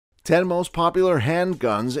10 most popular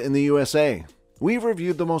handguns in the USA. We've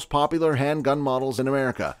reviewed the most popular handgun models in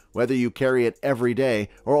America, whether you carry it every day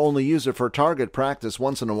or only use it for target practice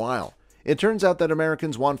once in a while. It turns out that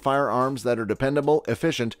Americans want firearms that are dependable,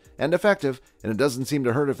 efficient, and effective, and it doesn't seem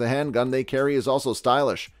to hurt if the handgun they carry is also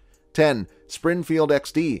stylish. 10. Springfield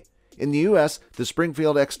XD. In the US, the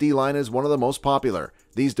Springfield XD line is one of the most popular.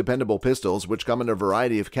 These dependable pistols, which come in a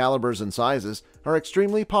variety of calibers and sizes, are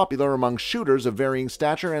extremely popular among shooters of varying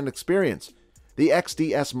stature and experience. The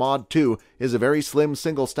XDS Mod 2 is a very slim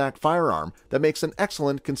single-stack firearm that makes an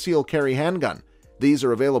excellent concealed carry handgun. These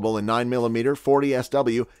are available in 9mm, 40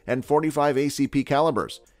 SW, and 45 ACP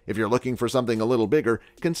calibers. If you're looking for something a little bigger,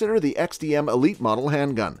 consider the XDM Elite model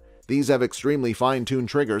handgun. These have extremely fine-tuned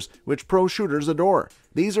triggers, which pro shooters adore.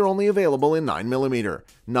 These are only available in 9mm.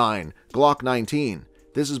 9. Glock 19.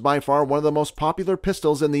 This is by far one of the most popular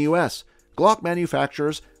pistols in the US. Glock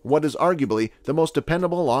manufactures what is arguably the most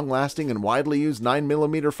dependable, long-lasting, and widely used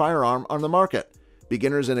 9mm firearm on the market.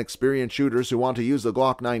 Beginners and experienced shooters who want to use the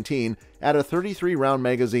Glock 19 add a 33-round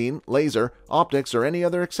magazine, laser, optics, or any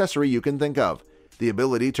other accessory you can think of. The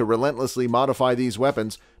ability to relentlessly modify these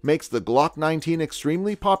weapons makes the Glock 19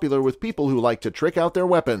 extremely popular with people who like to trick out their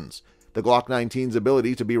weapons. The Glock 19's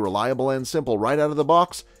ability to be reliable and simple right out of the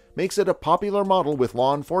box makes it a popular model with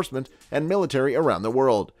law enforcement and military around the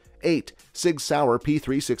world. 8. Sig Sauer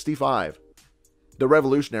P365. The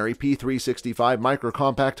revolutionary P365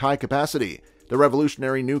 micro-compact high-capacity. The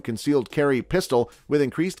revolutionary new concealed carry pistol with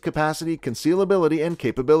increased capacity, concealability, and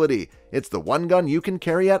capability. It's the one gun you can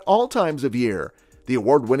carry at all times of year. The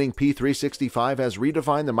award-winning P365 has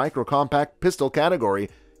redefined the micro-compact pistol category,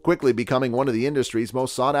 quickly becoming one of the industry's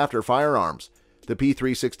most sought-after firearms. The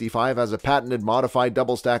P365 has a patented modified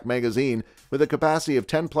double-stack magazine with a capacity of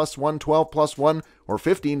 10+1, 12+1, or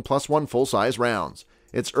 15+1 full-size rounds.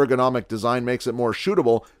 Its ergonomic design makes it more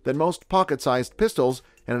shootable than most pocket-sized pistols,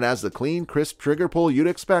 and it has the clean, crisp trigger pull you'd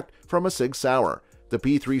expect from a Sig Sauer. The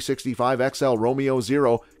P365 XL Romeo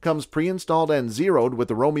Zero comes pre-installed and zeroed with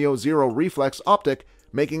the Romeo Zero reflex optic,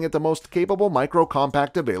 making it the most capable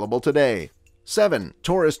micro-compact available today. 7.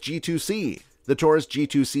 Taurus G2C. The Taurus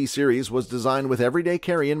G2C series was designed with everyday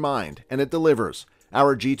carry in mind, and it delivers.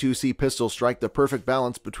 Our G2C pistols strike the perfect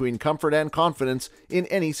balance between comfort and confidence in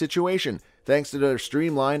any situation, thanks to their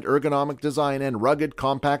streamlined ergonomic design and rugged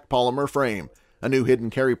compact polymer frame, a new hidden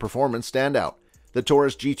carry performance standout. The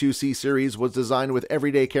Taurus G2C series was designed with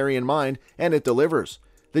everyday carry in mind, and it delivers.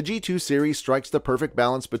 The G2 series strikes the perfect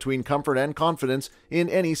balance between comfort and confidence in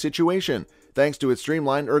any situation, thanks to its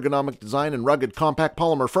streamlined ergonomic design and rugged compact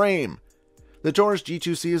polymer frame. The Taurus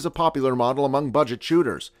G2C is a popular model among budget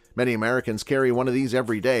shooters. Many Americans carry one of these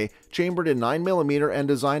every day, chambered in 9mm and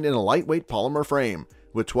designed in a lightweight polymer frame.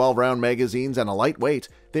 With 12-round magazines and a lightweight,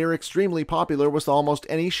 they are extremely popular with almost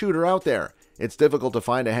any shooter out there. It's difficult to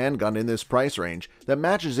find a handgun in this price range that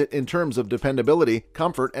matches it in terms of dependability,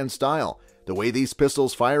 comfort, and style. The way these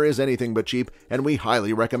pistols fire is anything but cheap, and we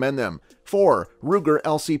highly recommend them. 4. Ruger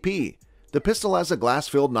LCP. The pistol has a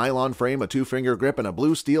glass-filled nylon frame, a 2-finger grip, and a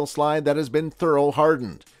blue steel slide that has been thorough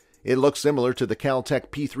hardened. It looks similar to the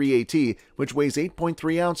Caltech P3AT, which weighs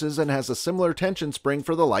 8.3 ounces and has a similar tension spring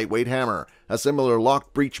for the lightweight hammer, a similar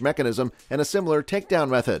lock breech mechanism, and a similar takedown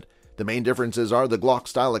method. The main differences are the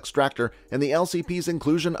Glock-style extractor and the LCP's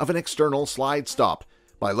inclusion of an external slide stop.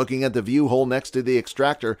 By looking at the view hole next to the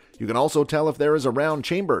extractor, you can also tell if there is a round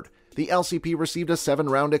chambered. The LCP received a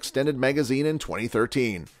 7-round extended magazine in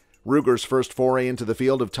 2013. Ruger's first foray into the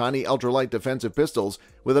field of tiny ultralight defensive pistols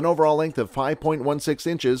with an overall length of 5.16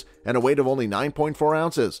 inches and a weight of only 9.4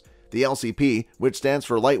 ounces. The LCP, which stands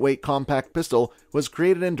for Lightweight Compact Pistol, was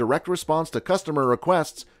created in direct response to customer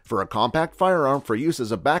requests for a compact firearm for use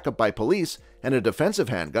as a backup by police and a defensive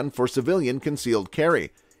handgun for civilian concealed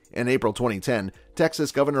carry. In April 2010,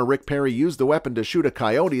 Texas Governor Rick Perry used the weapon to shoot a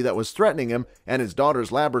coyote that was threatening him and his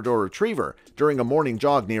daughter's Labrador Retriever during a morning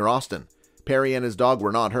jog near Austin. Perry and his dog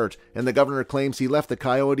were not hurt, and the governor claims he left the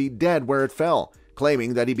coyote dead where it fell,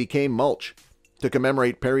 claiming that he became mulch. To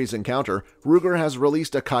commemorate Perry's encounter, Ruger has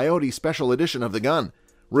released a coyote special edition of the gun.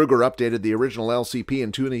 Ruger updated the original LCP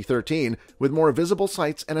in 2013 with more visible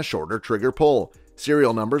sights and a shorter trigger pull.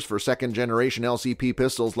 Serial numbers for second-generation LCP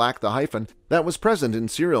pistols lack the hyphen that was present in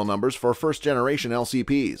serial numbers for first-generation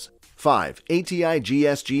LCPs. 5. ATI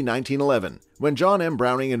GSG 1911. When John M.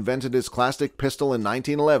 Browning invented his classic pistol in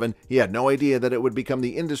 1911, he had no idea that it would become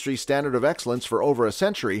the industry standard of excellence for over a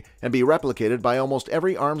century and be replicated by almost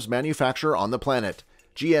every arms manufacturer on the planet.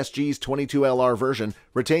 GSG's 22LR version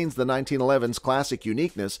retains the 1911's classic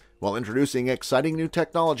uniqueness while introducing exciting new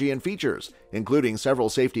technology and features, including several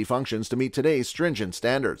safety functions to meet today's stringent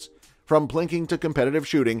standards. From plinking to competitive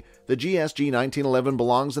shooting, the GSG 1911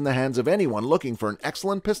 belongs in the hands of anyone looking for an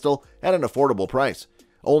excellent pistol at an affordable price.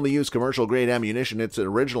 Only use commercial-grade ammunition in its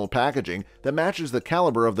original packaging that matches the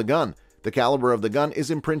caliber of the gun. The caliber of the gun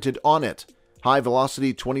is imprinted on it.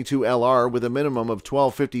 High-velocity 22 LR with a minimum of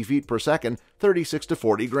 1250 feet per second, 36 to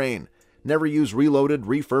 40 grain. Never use reloaded,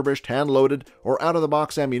 refurbished, hand-loaded, or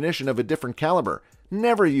out-of-the-box ammunition of a different caliber.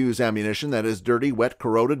 Never use ammunition that is dirty, wet,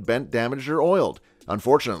 corroded, bent, damaged, or oiled.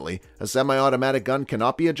 Unfortunately, a semi-automatic gun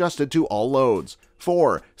cannot be adjusted to all loads.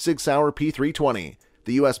 4. Sig Sauer P320.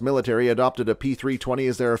 The U.S. military adopted a P320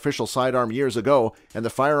 as their official sidearm years ago, and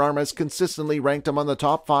the firearm has consistently ranked among the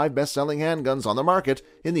top 5 best-selling handguns on the market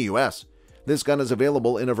in the U.S. This gun is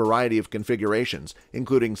available in a variety of configurations,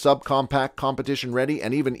 including subcompact, competition-ready,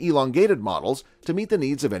 and even elongated models to meet the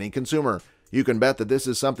needs of any consumer. You can bet that this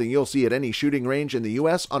is something you'll see at any shooting range in the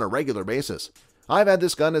U.S. on a regular basis. I've had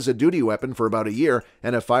this gun as a duty weapon for about a year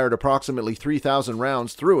and have fired approximately 3,000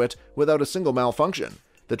 rounds through it without a single malfunction.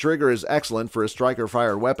 The trigger is excellent for a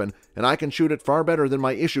striker-fired weapon, and I can shoot it far better than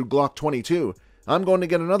my issued Glock 22. I'm going to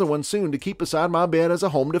get another one soon to keep beside my bed as a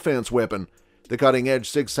home defense weapon. The cutting-edge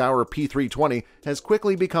Sig Sauer P320 has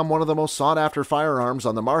quickly become one of the most sought-after firearms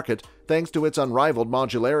on the market thanks to its unrivaled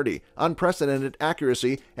modularity, unprecedented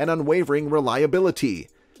accuracy, and unwavering reliability.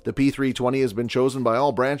 The P320 has been chosen by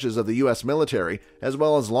all branches of the U.S. military, as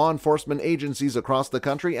well as law enforcement agencies across the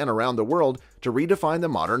country and around the world, to redefine the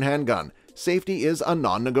modern handgun. Safety is a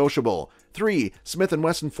non-negotiable. 3. Smith &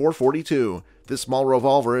 Wesson 442. This small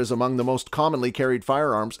revolver is among the most commonly carried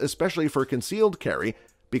firearms, especially for concealed carry.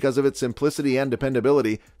 Because of its simplicity and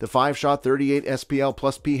dependability, the 5-shot 38 SPL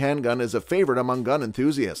plus P handgun is a favorite among gun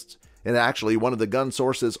enthusiasts. It's actually one of the gun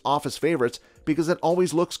source's office favorites because it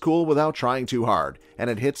always looks cool without trying too hard, and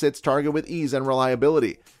it hits its target with ease and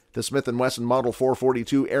reliability. The Smith & Wesson Model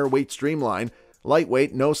 442 Airweight Streamline,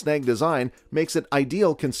 lightweight, no-snag design makes it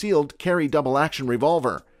ideal concealed carry double-action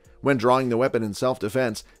revolver. When drawing the weapon in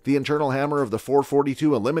self-defense, the internal hammer of the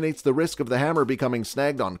 442 eliminates the risk of the hammer becoming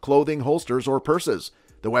snagged on clothing, holsters, or purses.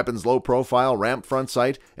 The weapon's low-profile ramp front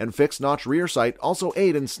sight and fixed-notch rear sight also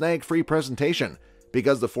aid in snag-free presentation.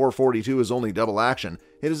 Because the 442 is only double action,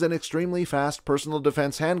 it is an extremely fast personal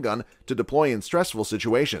defense handgun to deploy in stressful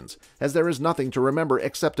situations, as there is nothing to remember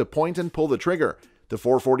except to point and pull the trigger. The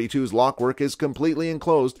 442's lockwork is completely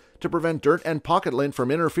enclosed to prevent dirt and pocket lint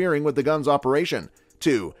from interfering with the gun's operation.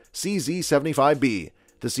 2. CZ75B.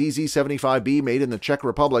 The CZ75B, made in the Czech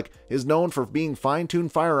Republic, is known for being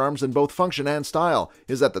fine-tuned firearms in both function and style,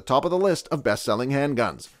 is at the top of the list of best-selling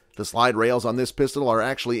handguns. The slide rails on this pistol are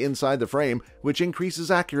actually inside the frame, which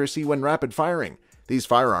increases accuracy when rapid firing. These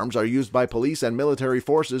firearms are used by police and military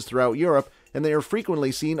forces throughout Europe, and they are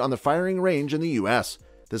frequently seen on the firing range in the US.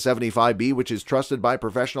 The 75B, which is trusted by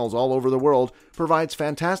professionals all over the world, provides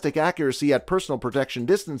fantastic accuracy at personal protection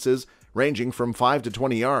distances ranging from 5 to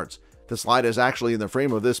 20 yards. The slide is actually in the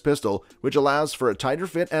frame of this pistol, which allows for a tighter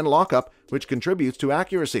fit and lockup, which contributes to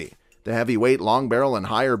accuracy. The heavyweight, long barrel, and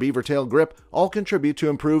higher beaver tail grip all contribute to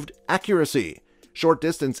improved accuracy. Short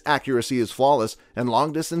distance accuracy is flawless, and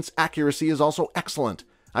long distance accuracy is also excellent.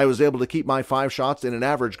 I was able to keep my 5 shots in an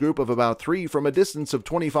average group of about 3 from a distance of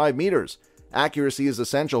 25 meters. Accuracy is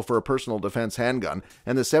essential for a personal defense handgun,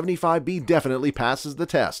 and the 75B definitely passes the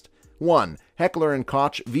test. 1. Heckler &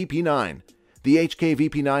 Koch VP9. The HK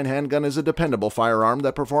VP9 handgun is a dependable firearm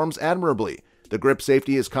that performs admirably. The grip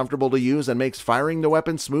safety is comfortable to use and makes firing the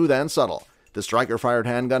weapon smooth and subtle. The striker-fired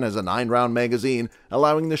handgun has a 9-round magazine,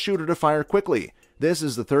 allowing the shooter to fire quickly. This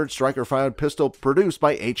is the third striker-fired pistol produced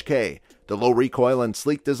by HK. The low recoil and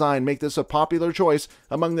sleek design make this a popular choice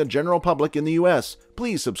among the general public in the US.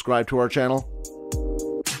 Please subscribe to our channel.